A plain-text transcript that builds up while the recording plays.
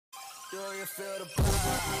Do you feel the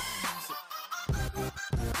vibes?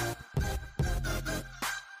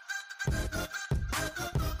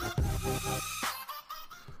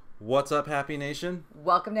 What's up, Happy Nation?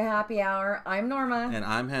 Welcome to Happy Hour. I'm Norma. And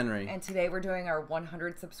I'm Henry. And today we're doing our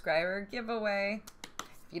 100 subscriber giveaway. If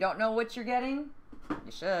you don't know what you're getting,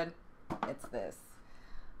 you should. It's this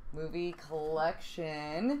movie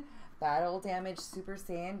collection, Battle Damage Super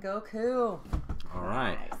Saiyan Goku. All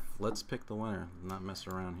right, Nice. let's pick the winner. Not mess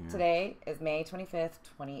around here. Today is May 25th,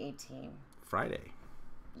 2018. Friday.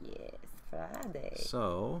 Yes, Friday.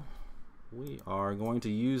 So we are going to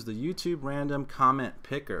use the YouTube random comment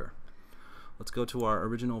picker. Let's go to our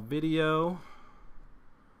original video.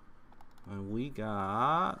 And we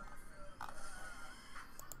got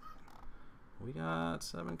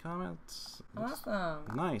 7 comments. Awesome.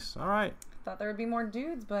 Nice. All right. Thought there would be more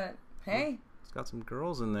dudes, but hey. It's got some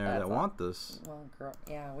girls in there That's that want this. Well, girl,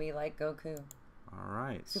 yeah, we like Goku. All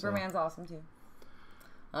right. Superman's awesome too.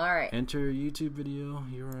 All right. Enter YouTube video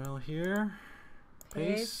URL here.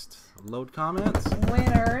 Paste. Load comments.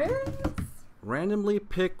 Winner is Randomly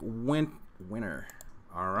pick winner.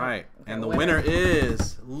 All right. Okay, And the winner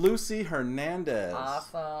is Lucy Hernandez.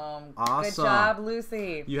 awesome. Awesome. Good job,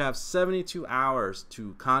 Lucy. You have 72 hours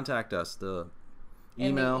to contact us. The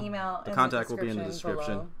email, the contact will be in the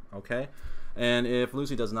description. Okay. And if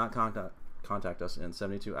Lucy does not contact us in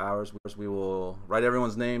 72 hours, we will write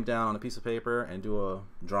everyone's name down on a piece of paper and do a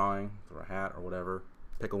drawing or a hat or whatever.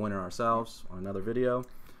 Pick a winner ourselves on another video.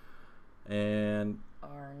 And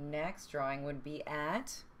Our next drawing would be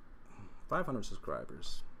at, 500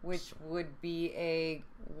 subscribers. which would be a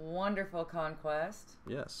wonderful conquest.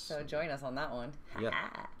 Yes. So join us on that one. Yeah.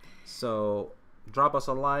 So drop us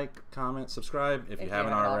a like, comment, subscribe if you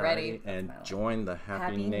haven't already, that's and my join the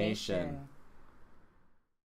Happy Nation.